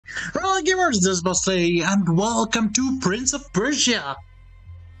Hello gamers, this is Bosley and welcome to Prince of Persia.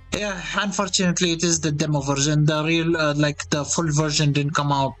 Yeah, unfortunately it is the demo version, the real, the full version didn't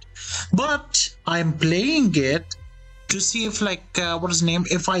come out. But I'm playing it to see if what is the name,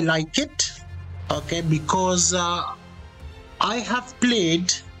 if I like it. Okay, because I have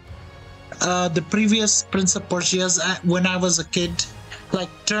played the previous Prince of Persia's when I was a kid,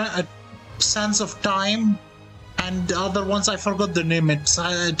 Sands of Time, and the other ones I forgot the name.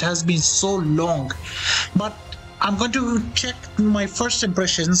 It has been so long, but I'm going to check my first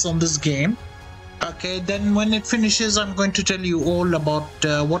impressions on this game. Okay, then when it finishes, I'm going to tell you all about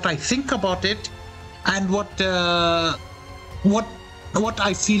what I think about it and what I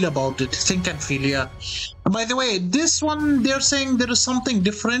feel about it. Think and feel, yeah. By the way, this one, they're saying there is something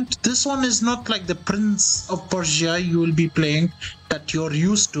different. This one is not like the Prince of Persia you will be playing that you're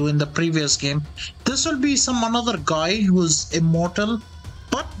used to in the previous game. This will be some another guy who's immortal,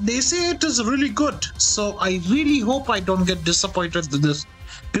 but they say it is really good. So I really hope I don't get disappointed with this,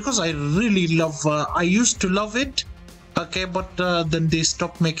 because I really love, I used to love it. Okay, but then they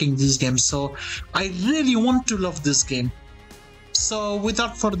stopped making these games. So I really want to love this game. So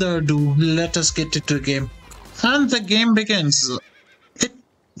without further ado, let us get into the game. And the game begins.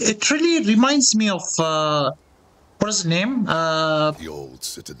 It really reminds me of what's the name? The old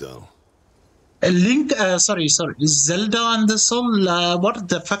citadel. Link. Sorry, Zelda and the Soul. What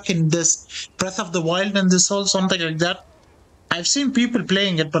the fucking this Breath of the Wild and the Soul, something like that. I've seen people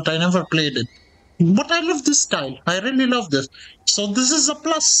playing it, but I never played it. But I love this style. I really love this. So this is a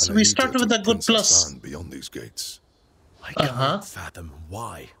plus. We start with a good plus. Beyond these gates. I can't fathom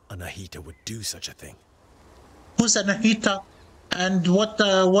why Anahita would do such a thing. Who's Anahita? And what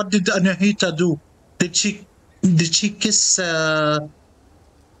did Anahita do? Did she kiss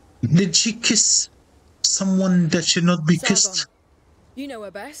someone that should not be kissed? You know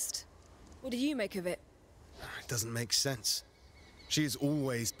her best. What do you make of it? It doesn't make sense. She has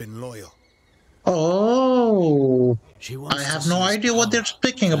always been loyal. Oh, I have no idea what they're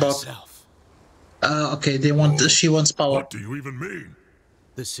speaking about. Okay, she wants power. What do you even mean?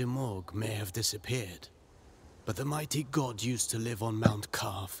 The Simorg may have disappeared, but the mighty god used to live on Mount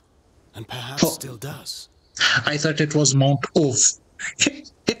Carve, and perhaps still does. I thought it was Mount Oath.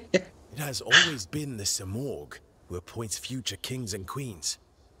 It has always been the Simorg who appoints future kings and queens.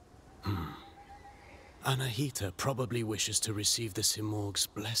 Anahita probably wishes to receive the Simorg's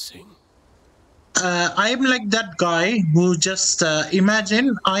blessing. I'm like that guy who just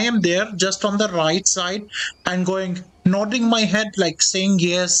imagine I am there just on the right side and nodding my head like saying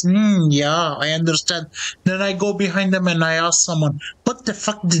yes, yeah, I understand. Then I go behind them and I ask someone, what the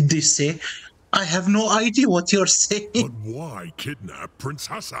fuck did they say? I have no idea what you're saying. But why kidnap Prince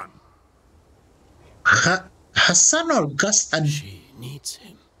Hassan? Hassan or Ghassan? She needs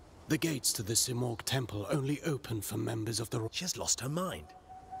him. The gates to the Simorg temple only open for members of the... She has lost her mind.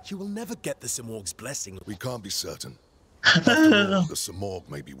 She will never get the Simorg's blessing. We can't be certain. After all, the Simorg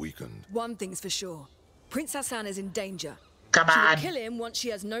may be weakened. One thing's for sure. Prince Hassan is in danger. Come She on. will kill him once she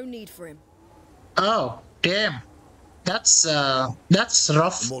has no need for him. Oh, damn. That's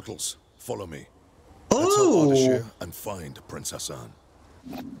rough. Immortals, follow me. Oh, Let's help Ardashir and find Prince Hassan.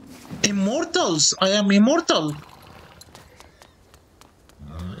 Immortals. I am immortal.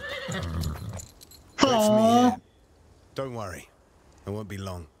 Wait for me Aww. here. Don't worry. It won't be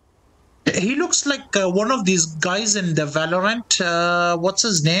long. He looks like one of these guys in the Valorant. What's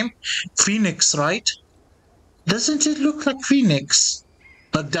his name? Phoenix, right? Doesn't it look like Phoenix?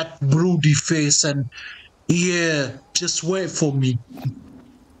 But that broody face and yeah, just wait for me.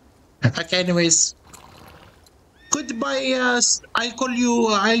 Okay, anyways. Goodbye. I'll call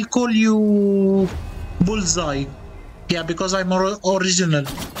you Bullseye. Yeah, because I'm original.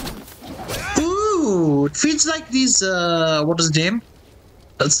 Ooh, it feels like these. What is the name?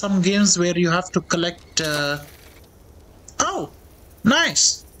 Some games where you have to collect. Oh,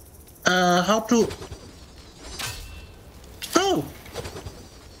 nice. How to? Oh,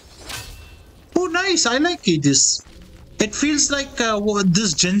 nice. I like it. It feels like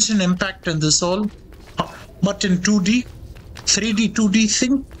this Genshin Impact and this all, but in 2D, 3D, 2D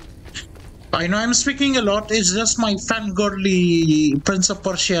thing. I know I'm speaking a lot. It's just my fangirly Prince of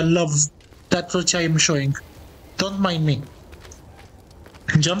Persia love. That's what I am showing. Don't mind me.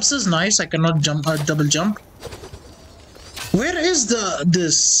 Jumps is nice. I cannot jump double jump. Where is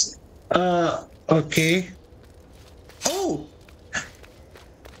this? Okay. Oh.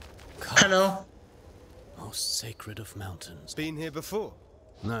 Hello. Most sacred of mountains. Been here before?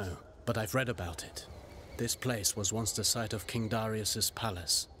 No, but I've read about it. This place was once the site of King Darius's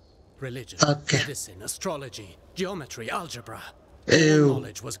palace. Religion, Okay. medicine, astrology, geometry, algebra. All Ew.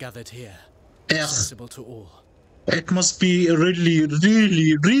 knowledge was gathered here, Ugh. accessible to all. It must be really,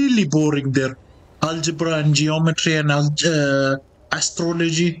 really, really boring there. Algebra and geometry and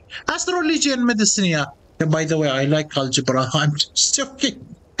astrology. Astrology and medicine, yeah. By the way, I like algebra. I'm just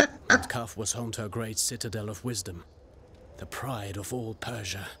joking. Mount Kaf was home to a great citadel of wisdom, the pride of all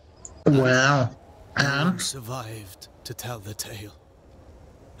Persia. Wow. No one And? survived to tell the tale.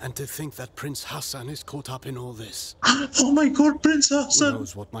 And to think that Prince Hassan is caught up in all this. Oh my god, Prince Who Hassan.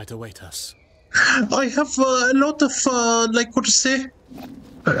 knows what might await us? I have a lot of, like, what to say?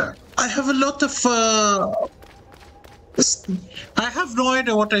 I have a lot of, I have no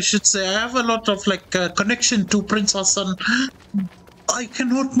idea what I should say. I have a lot of, like, connection to Prince Hassan. I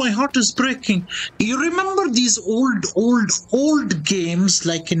cannot, my heart is breaking. You remember these old games,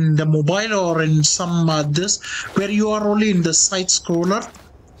 like in the mobile or in some this, where you are only in the side scroller?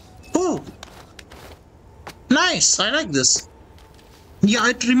 Oh, nice. I like this. Yeah,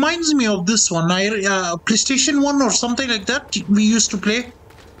 it reminds me of this one. PlayStation 1 or something like that we used to play.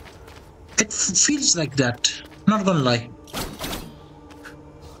 It feels like that. Not gonna lie.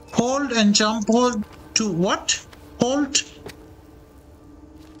 Hold and jump. Hold to what? Hold.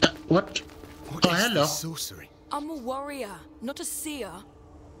 What? What is hello. this sorcery? I'm a warrior, not a seer.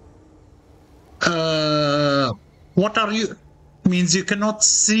 What are you? Means you cannot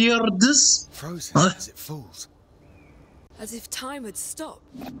sear this? Frozen as it falls. As if time had stopped.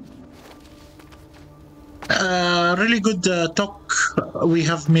 Really good talk we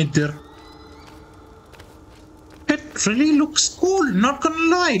have made there. It really looks cool, not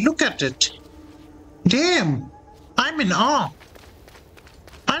gonna lie. Look at it. Damn, I'm in awe.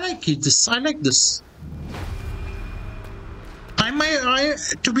 I like this. I like this.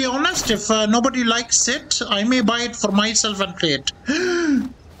 To be honest, if nobody likes it, I may buy it for myself and play it.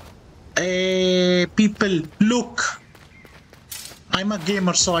 Hey, people, look. I'm a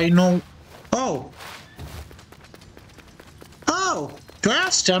gamer, so I know. Oh. Oh, do I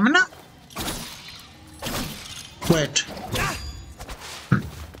have stamina? Wait.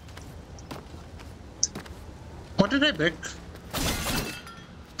 What did I break?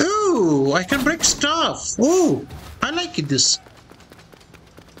 Ooh, I can break stuff. Ooh, I like it, this.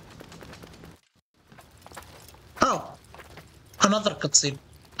 Oh, another cutscene.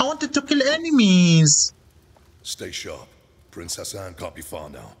 I wanted to kill enemies. Stay sharp. Prince Hassan can't be far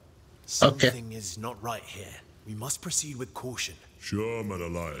now. Something is not right here. We must proceed with caution. Sure, man,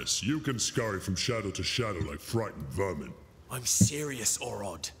 Elias. You can scurry from shadow to shadow like frightened vermin. I'm serious,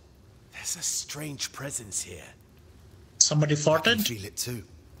 Orod. There's a strange presence here. Somebody I can farted? feel it too.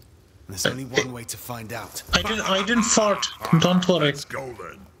 And there's only one way to find out. I didn't fart. Don't worry. Let's go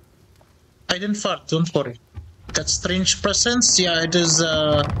then. I didn't fart. Don't worry. That strange presence, yeah, it is.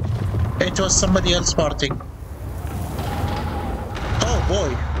 It was somebody else farting. Oh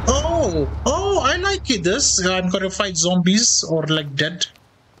boy. Oh, I like it. This. I'm gonna fight zombies or like dead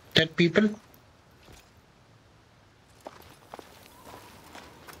people.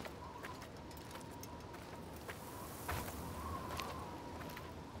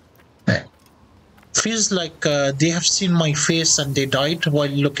 Feels like they have seen my face and they died while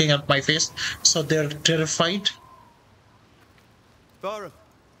looking at my face, so they're terrified. Barum,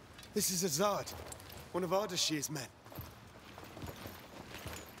 this is Azad, one of Ardashir's men.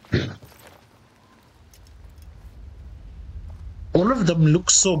 All of them look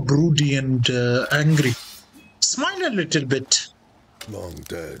so broody and angry. Smile a little bit. Long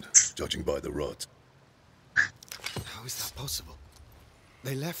dead, judging by the rot. How is that possible?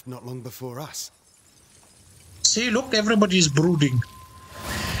 They left not long before us. See, look, everybody's brooding.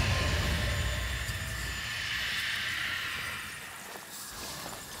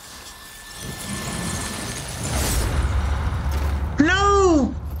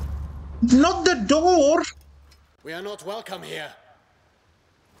 No! Not the door! We are not welcome here.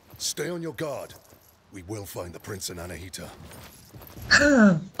 Stay on your guard. We will find the Prince and Anahita.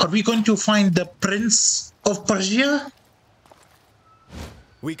 Are we going to find the Prince of Persia?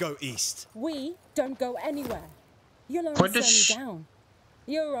 We go east. We don't go anywhere. You'll Why only does slow me down.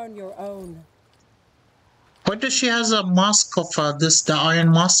 You're on your own. Why does she has a mask of the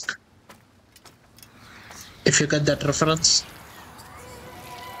iron mask? If you get that reference.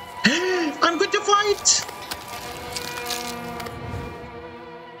 I'm going to fight!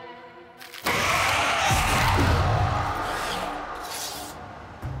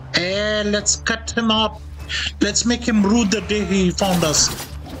 Let's cut him up. Let's make him rue the day he found us.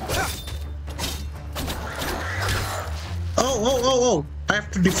 Oh. I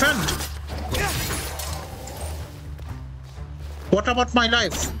have to defend. What about my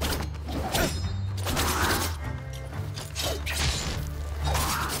life?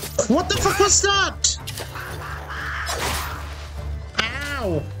 What the fuck was that?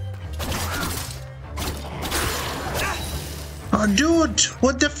 Ow. Oh, dude,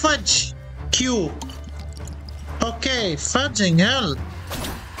 what the fudge? Q. Okay, fudging hell.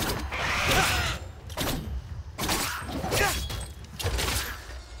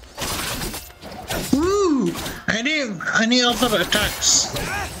 Woo! Any other attacks?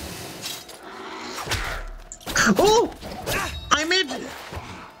 Oh! I made...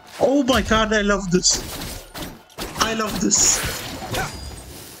 Oh my god, I love this. I love this.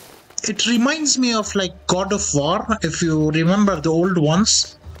 It reminds me of like God of War, if you remember the old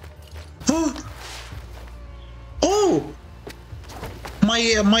ones. Oh! Oh!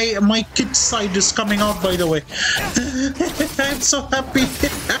 My kid's side is coming out, by the way. I'm so happy.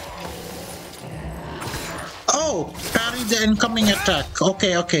 Oh! Parry the incoming attack.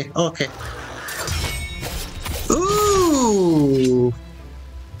 Okay. Ooh!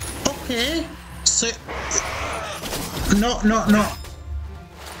 Okay. So... No.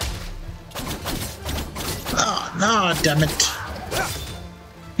 Ah, no, damn it.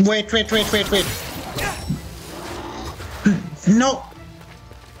 Wait. No.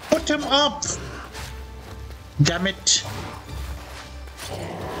 Put him up. Damn it.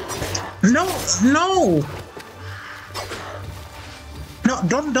 No. No,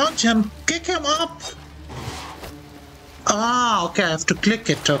 don't dodge him. Kick him up. Ah, okay, I have to click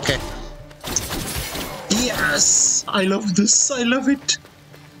it. Okay. Yes. I love this. I love it.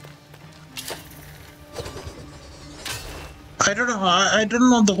 I don't know. I don't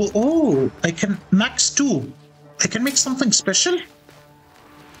know the whole... Oh, I can max 2. I can make something special.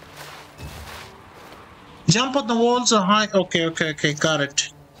 Jump on the walls or high. Okay. Got it.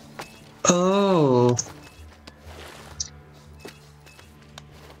 Oh.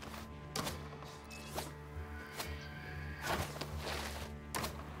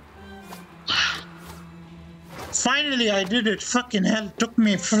 Finally, I did it. Fucking hell. Took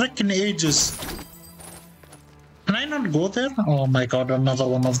me freaking ages. Can I not go there? Oh my god, another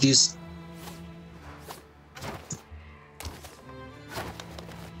one of these.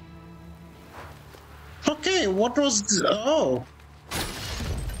 Okay, what was... Oh.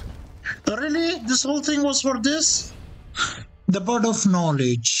 Really? This whole thing was for this? The bird of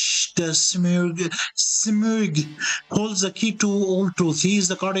knowledge. The Smurg holds the key to all truth. He is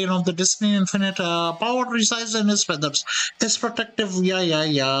the guardian of the destiny infinite. Power resides in his feathers. Is protective.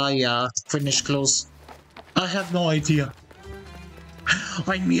 Yeah. Finish close. I have no idea.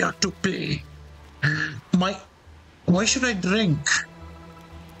 I'm here to play. Why should I drink?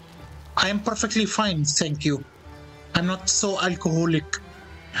 I am perfectly fine, thank you. I'm not so alcoholic.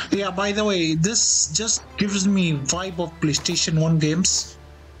 Yeah, by the way, this just gives me vibe of PlayStation 1 games.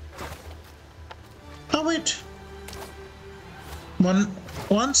 Oh wait.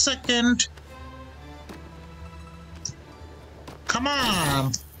 One second. Come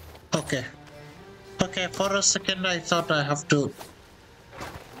on. Okay, for a second I thought I have to...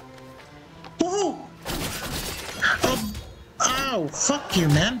 Oh! Ow! Fuck you,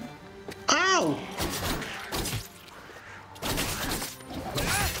 man! Ow!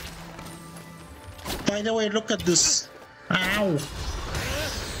 By the way, look at this. Ow!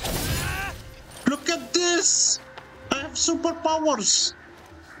 Look at this! I have superpowers!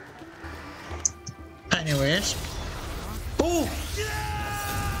 Anyways. Oh!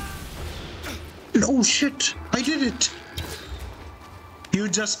 Oh shit! I did it! You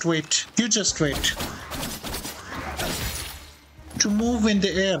just wait. To move in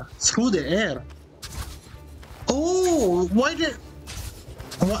the air. Through the air. Oh! Why did...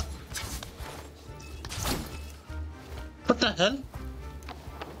 What? What the hell?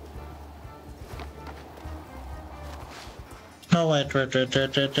 Oh, wait.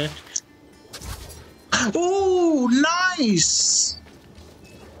 Oh, nice!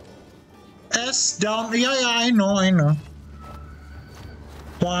 S down. Yeah, I know.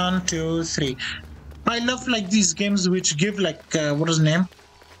 1, 2, 3. I love like these games which give like what is the name?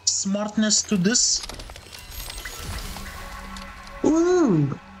 Smartness to this.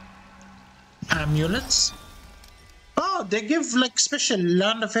 Ooh. Amulets. Oh, they give like special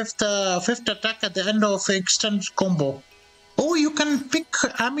land a fifth attack at the end of extended combo. Oh, you can pick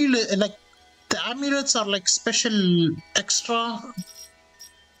amulet, like the amulets are like special extra.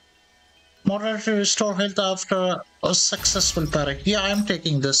 Moderate to restore health after a successful parry. Yeah, I'm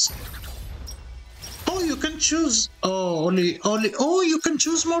taking this. Oh, you can choose. Oh, only. Oh, you can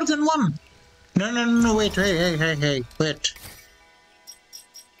choose more than one. No. Wait. Hey. Wait.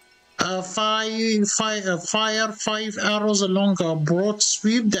 Fire 5 arrows along a broad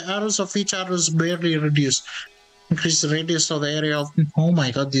sweep. The arrows of each arrow is barely reduced. Increase the radius of the area of. Oh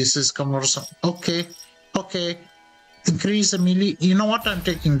my god, this is cumbersome. Okay, okay. Increase the melee. You know what? I'm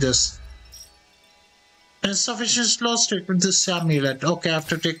taking this. Insufficient slots to equip this amulet. Okay, I have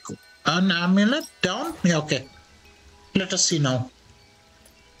to take an amulet down. Yeah, okay. Let us see now.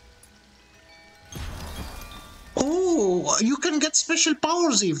 Oh, you can get special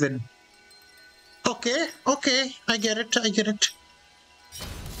powers even. Okay, okay. I get it. I get it.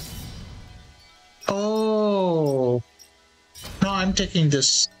 Oh. No, I'm taking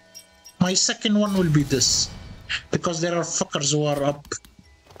this. My second one will be this. Because there are fuckers who are up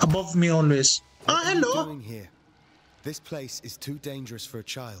above me always. What are you hello. doing here? This place is too dangerous for a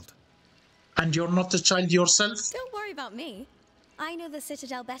child. And you're not a child yourself? Don't worry about me. I know the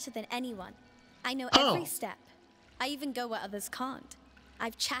Citadel better than anyone. I know Oh. every step. I even go where others can't.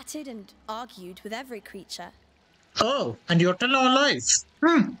 I've chatted and argued with every creature. Oh, and you're still alive.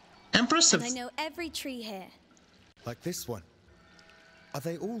 Impressive. And I know every tree here. Like this one. Are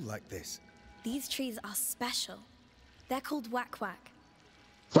they all like this? These trees are special. They're called Whack-Whack.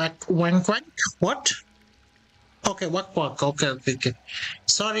 Quack, wank, quack. What? Okay, whack, quack. Okay, okay, okay.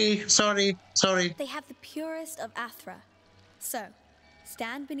 Sorry. They have the purest of Athra. So,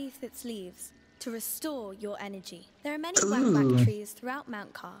 stand beneath its leaves to restore your energy. There are many Whack-Whack trees throughout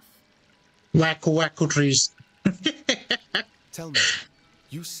Mount Calf. Whack, whack trees. Tell me,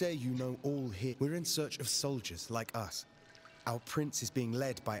 you say you know all here. We're in search of soldiers like us. Our prince is being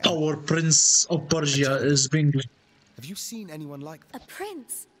led by Our Prince of Persia is being. Have you seen anyone like A that?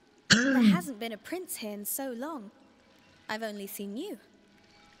 prince? There hasn't been a prince here in so long. I've only seen you.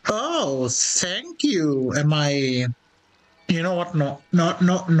 Oh, thank you. Am I? You know what? No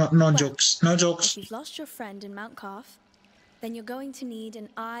jokes. No If jokes. you've lost your friend in Mount Calf, then you're going to need an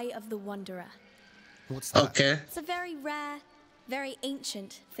Eye of the Wanderer. What's that? Okay. It's a very rare, very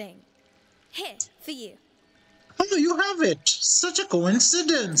ancient thing. Here, for you. Oh, you have it. Such a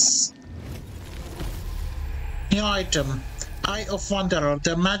coincidence. New item. Eye of Wanderer.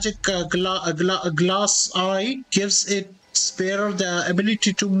 The magic glass eye gives its bearer the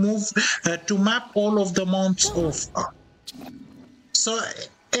ability to move, to map all of the mounts of. So,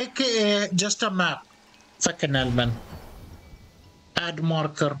 aka just a map. Fucking hell, man. Add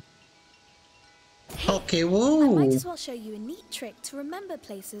marker. Okay, I whoa. might as well show you a neat trick to remember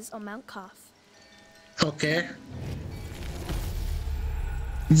places on Mount Calf. Okay.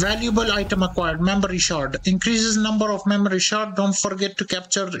 Valuable item acquired. Memory shard. Increases number of memory shard. Don't forget to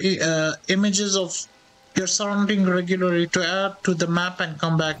capture images of your surrounding regularly to add to the map and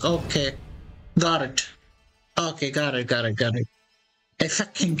come back. Okay. Got it. Okay, got it. I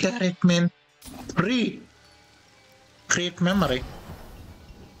fucking got it, man. Create memory.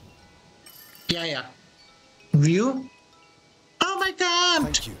 Yeah. View. Oh my god!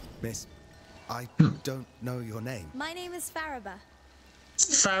 Thank you, miss. I don't know your name. My name is Faraba.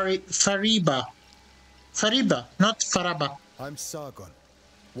 Fariba, not Faraba. I'm Sargon,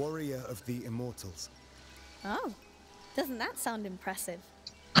 warrior of the immortals. Oh, doesn't that sound impressive?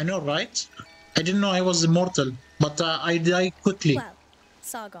 I know, right? I didn't know I was immortal, but I die quickly. Well,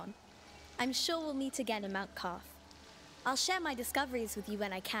 Sargon, I'm sure we'll meet again in Mount Calf. I'll share my discoveries with you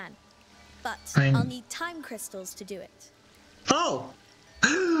when I can, but I'll need time crystals to do it. Oh!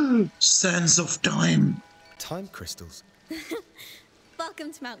 Sands of time. Time crystals?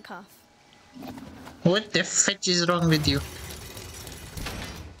 Welcome to Mount Calf. What the fetch is wrong with you?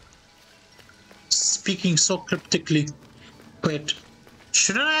 Speaking so cryptically. Wait.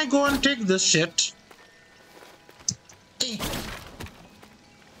 Shouldn't I go and take this shit?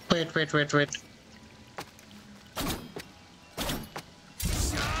 Wait.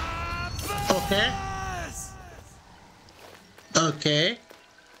 Okay.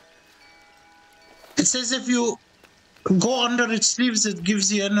 It says if you go under its sleeves, it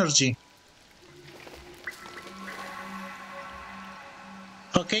gives you energy.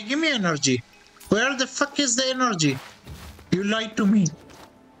 Okay, give me energy. Where the fuck is the energy? You lied to me.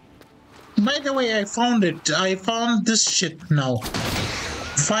 By the way, I found it. I found this shit now.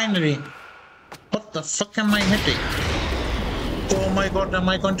 Finally. What the fuck am I hitting? Oh my god, am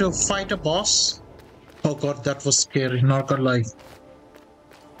I going to fight a boss? Oh god, that was scary, not gonna lie.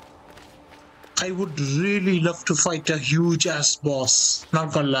 I would really love to fight a huge ass boss,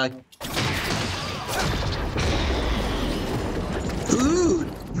 not gonna lie. Ooh,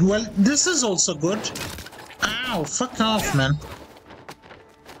 well, this is also good. Ow, fuck off, man.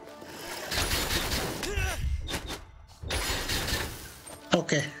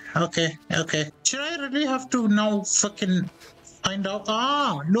 Okay. Should I really have to now fucking find out?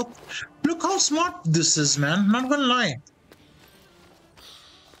 Ah, look how smart this is, man. Not gonna lie.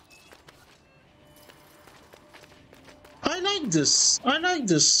 like this. I like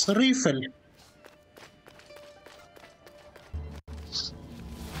this refill.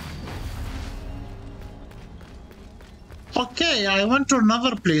 Okay, I went to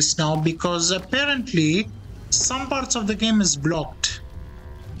another place now because apparently some parts of the game is blocked.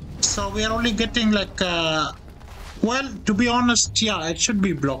 So we are only getting like well, to be honest, yeah, it should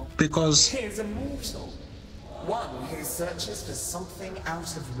be blocked because He is immortal. One who searches for something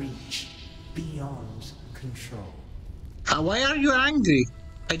out of reach, beyond control. why are you angry?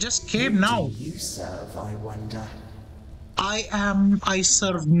 I just came Who now. do you serve, I wonder? I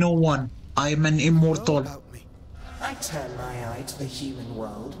serve no one. I am an Know immortal. about me. I turn my eye to the human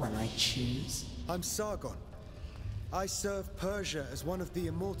world when I choose. I'm Sargon. I serve Persia as one of the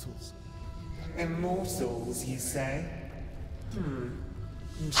immortals. Immortals, you say?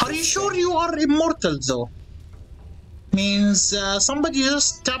 Are you sure you are immortal though? Means somebody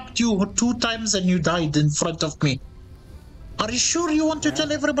just stabbed you 2 times and you died in front of me. Are you sure you want to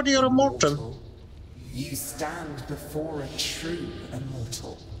tell everybody you're immortal? You stand before a true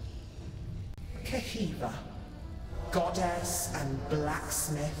immortal. Kahiva, goddess and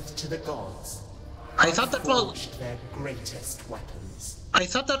blacksmith to the gods. I thought that was Forged their greatest weapons.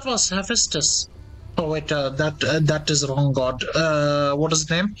 Hephaestus. Oh wait, that is wrong god. What is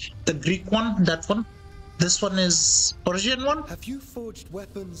the name? The Greek one? That one? This one is Persian one? Have you forged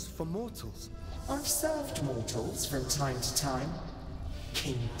weapons for mortals? I've served mortals from time to time.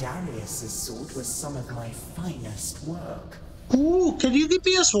 King Darius's sword was some of my finest work. Ooh, can you give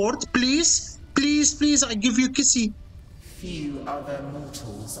me a sword, please? Please, please, I give you kissy. Few other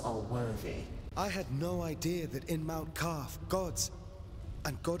mortals are worthy. I had no idea that in Mount Kaf, gods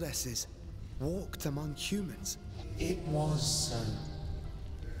and goddesses walked among humans. It was so.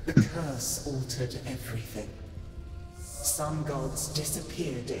 The curse altered everything. Some gods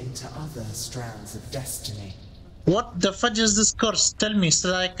disappeared into other strands of destiny. What the fudge is this curse? Tell me so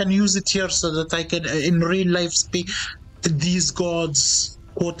that I can use it here so that I can in real life speak. These gods,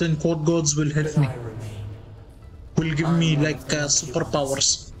 quote unquote gods, will help But me. I remain. Will give I'm me one like of the lucky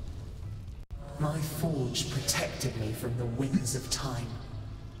superpowers. My forge protected me from the winds of time.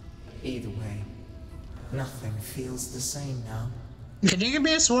 Either way, nothing feels the same now. Can you give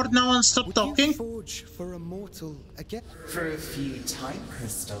me a sword now and stop Would talking? you forge for a mortal again? For a few time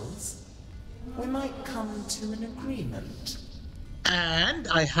crystals, we might come to an agreement. And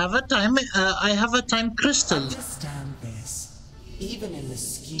I have a time crystal. Understand this. Even in the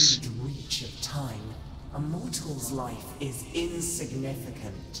skewed reach of time, a mortal's life is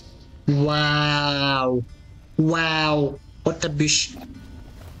insignificant. Wow. Wow. What a bish.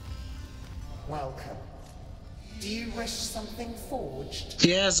 Welcome. Do you wish something forged?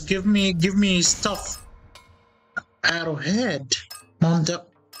 Yes, give me stuff. Arrowhead. On the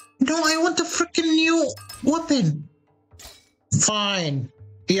No, I want a freaking new weapon. Fine.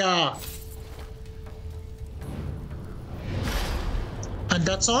 Yeah. And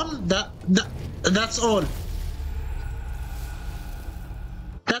that's all? That's all.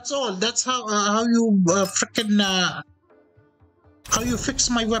 That's all. That's how you how you fix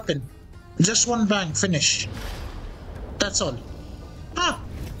my weapon. Just one bang, finish. That's all. Ah.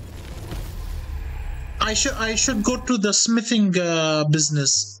 I should go to the smithing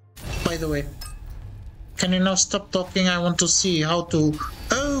business. By the way, can you now stop talking? I want to see how to.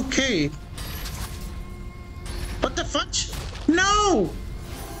 Okay. What the fudge? No.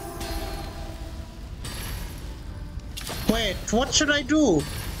 Wait, what should I do?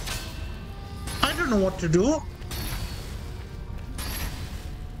 I don't know what to do.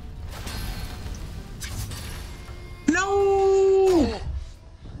 No!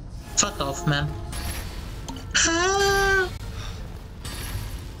 Fuck off, man. Ah!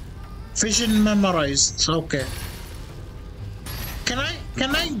 Vision memorized. Okay. Can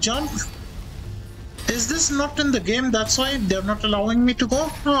I jump? Is this not in the game? That's why they're not allowing me to go?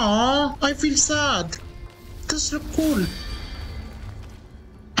 Aww, I feel sad. This look cool.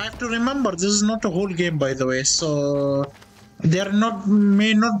 I have to remember this is not a whole game, by the way, so there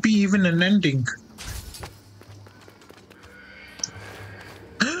may not be even an ending.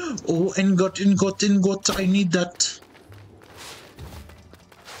 Oh, ingot, I need that.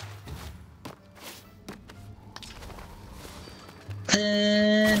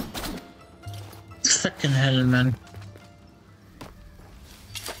 Fucking hell, man.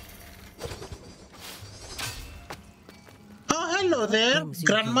 Oh, hello there,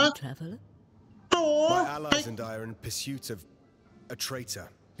 Grandma. Traveler? Oh, My allies and I are in pursuit of a traitor.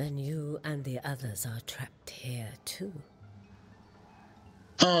 Then you and the others are trapped here too.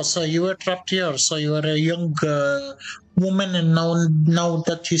 Oh, so you were trapped here. So you were a young woman, and now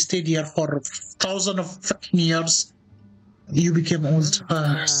that you stayed here for thousands of fucking years, You became old. So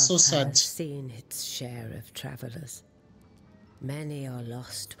Carve sad. has seen its share of travelers. Many are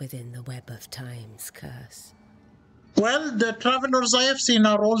lost within the web of time's curse. Well, the travelers I have seen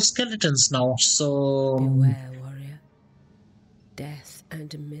are all skeletons now, so... Beware, warrior. Death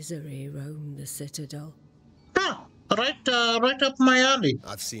and misery roam the citadel. Ah, right up my alley.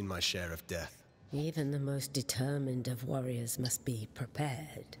 I've seen my share of death. Even the most determined of warriors must be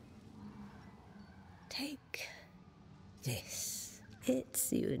prepared. Take this.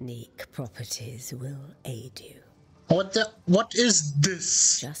 Its unique properties will aid you. What is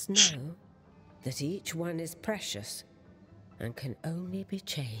this? Just know that each one is precious and can only be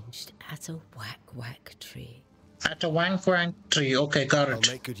changed at a whack tree. At a wank tree. Okay, got it.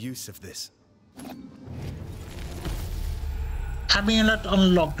 I'll make good use of this. Amulet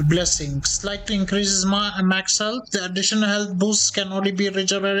unlocked. Blessing. Slightly increases my max health. The additional health boosts can only be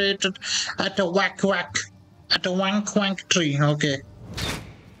regenerated at a whack. At a wank tree. Okay.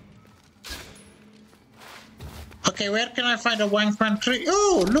 Okay, where can I find a wank tree?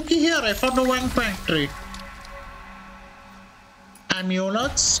 Oh, looky here. I found a wank tree.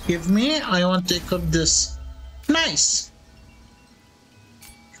 Amulets. Give me. I want to equip this. Nice.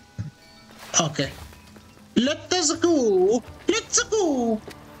 Okay. Let us go. Let's go.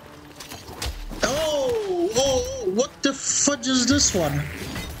 Oh, what the fudge is this one?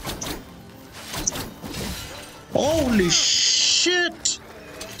 Holy shit.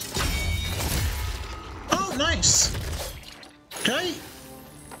 Oh, nice. Okay.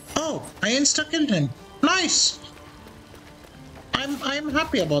 Oh, I insta-killed him. Nice. I'm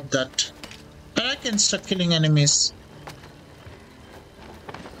happy about that. I like insta-killing enemies.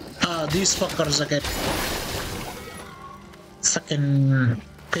 Ah, these fuckers again. Fucking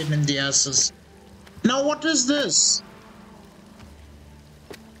pain in the asses. Now what is this?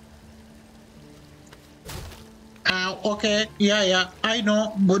 Okay, yeah, I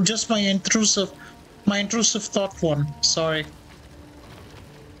know, but just my intrusive thought one. Sorry.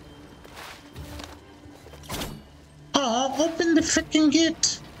 Oh, open the fucking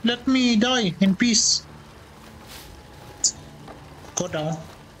gate. Let me die in peace. Go down.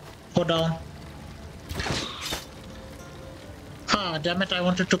 Go down. Ah, damn it, I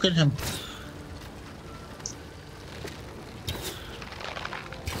wanted to kill him.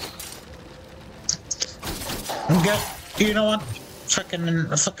 You know what?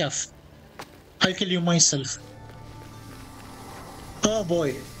 Fuck off. I'll kill you myself. Oh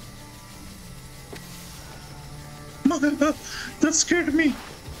boy. That scared me.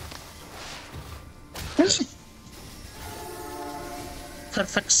 For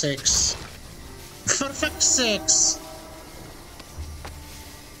fuck's sakes. For fuck's sakes.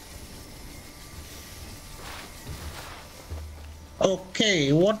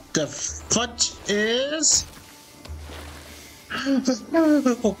 Okay, what the fudge is...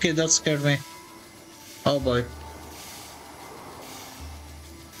 Okay, that scared me. Oh boy.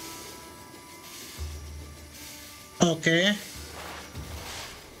 Okay.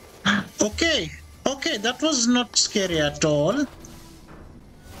 Okay, that was not scary at all.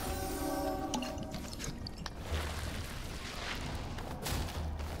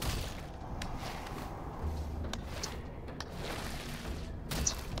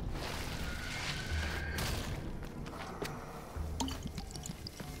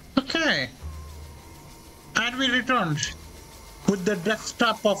 Okay. And we returned with the death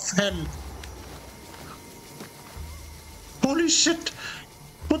trap of hell. Holy shit!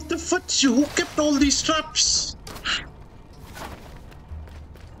 What the fudge? Who kept all these traps?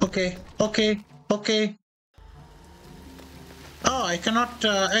 Okay. Oh, I cannot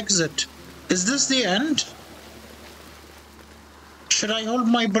exit. Is this the end? Should I hold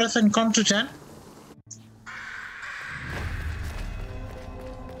my breath and count to 10?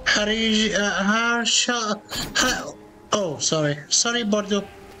 Oh, sorry. Sorry, Bordeaux.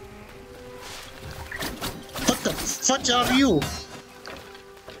 What the fudge are you?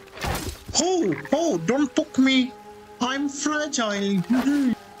 Oh, don't poke me. I'm fragile.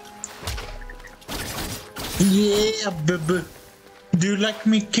 Yeah, baby. Do you like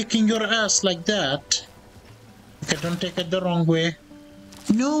me kicking your ass like that? Okay, don't take it the wrong way.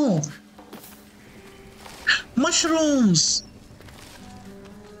 No. Mushrooms.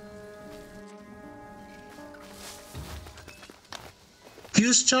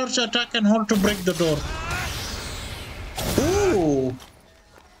 Use charge attack and hold to break the door. Ooh.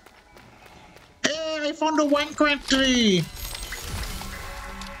 Hey, I found a wank tree.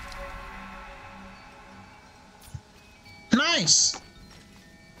 Nice.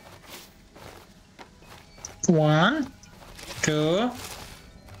 1, 2.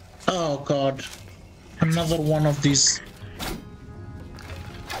 Oh god. Another one of these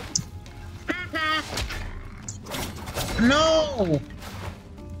No!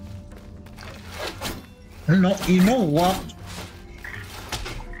 No, you know what?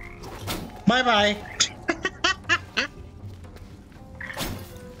 Bye-bye.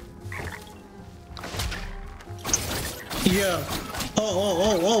 Yeah.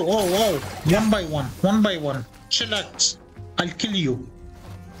 Oh. One by one. One by one. Chillax. I'll kill you.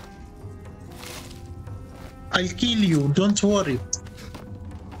 I'll kill you. Don't worry.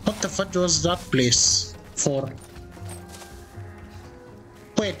 What the fuck was that place for?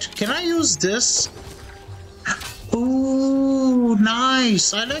 Wait, can I use this? Oh,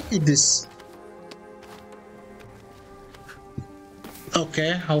 nice. I like this.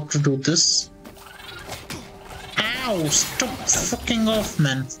 Okay, how to do this? Ow, stop fucking off,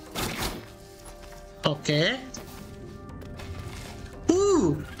 man. Okay.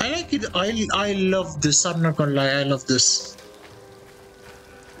 Ooh, I like it. I love this. I'm not gonna lie, I love this.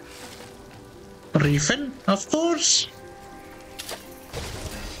 Refill, of course.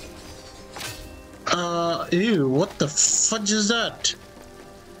 Ew, what the fudge is that?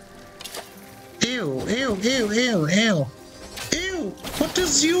 Ew. Ew, what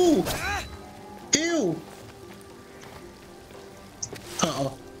is you? Ew.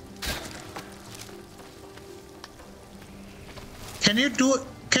 Uh-oh. Can you do it?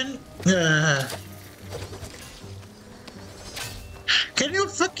 Can you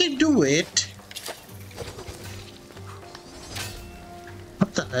fucking do it?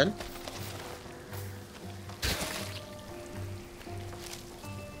 What the hell?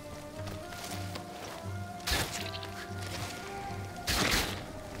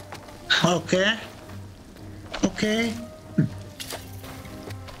 Okay. Okay.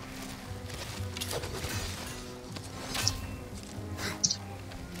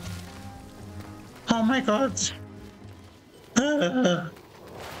 Oh my god.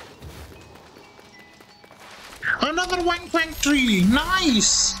 Another wank tree.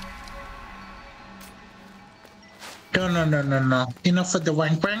 Nice. No. Enough of the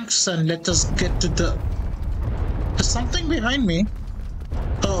wanks and let us get to the... There's something behind me.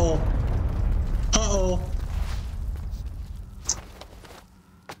 Uh-oh.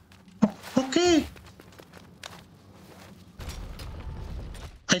 Okay.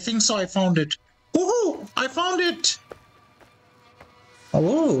 I think so. I found it. Woohoo! I found it.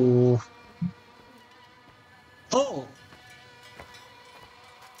 Oh.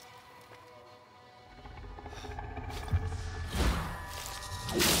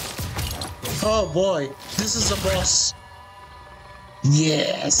 Oh boy, this is a boss.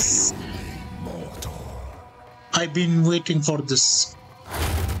 Yes. I've been waiting for this.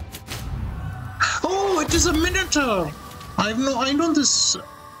 Oh, it is a minotaur. I know this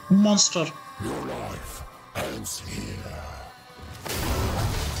monster. Your life ends here.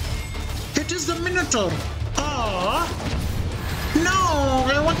 It is the minotaur. Ah,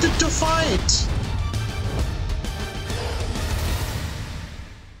 no! I wanted to fight.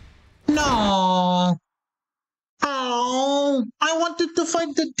 No. Oh, I wanted to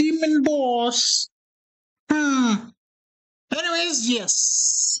fight the demon boss. Anyways,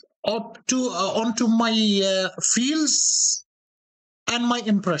 yes. Up to onto my feels and my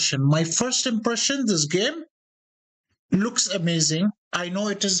impression. My first impression: this game looks amazing. I know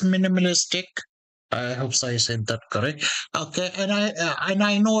it is minimalistic. I hope I said that correct. Okay, and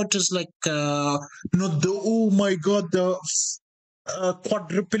I know it is like not the oh my god the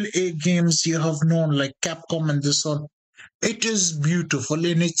quadruple A games you have known like Capcom and this one. It is beautiful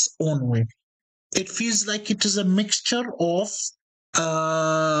in its own way. It feels like it is a mixture of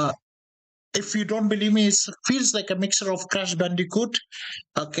if you don't believe me, it feels like a mixture of Crash Bandicoot,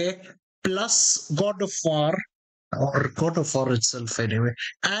 okay, plus God of War, or God of War itself anyway,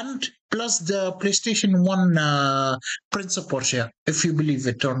 and plus the PlayStation 1 Prince of Persia, if you believe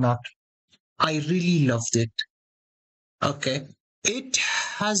it or not. I really loved it. Okay. It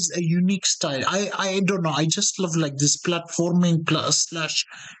has a unique style. I don't know. I just love like this platforming plus slash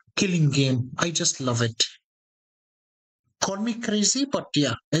killing game. I just love it. Call me crazy, but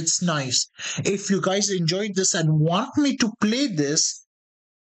yeah, it's nice. If you guys enjoyed this and want me to play this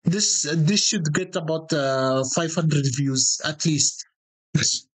should get about 500 views at least.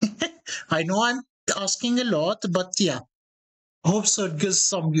 I know I'm asking a lot, but yeah, hope so it gets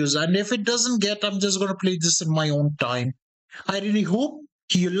some views. And if it doesn't get, I'm just gonna play this in my own time. I really hope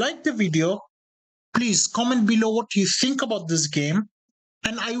you like the video. Please comment below what you think about this game.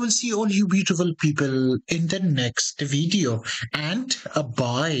 And I will see all you beautiful people in the next video. And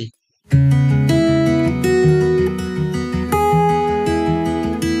bye.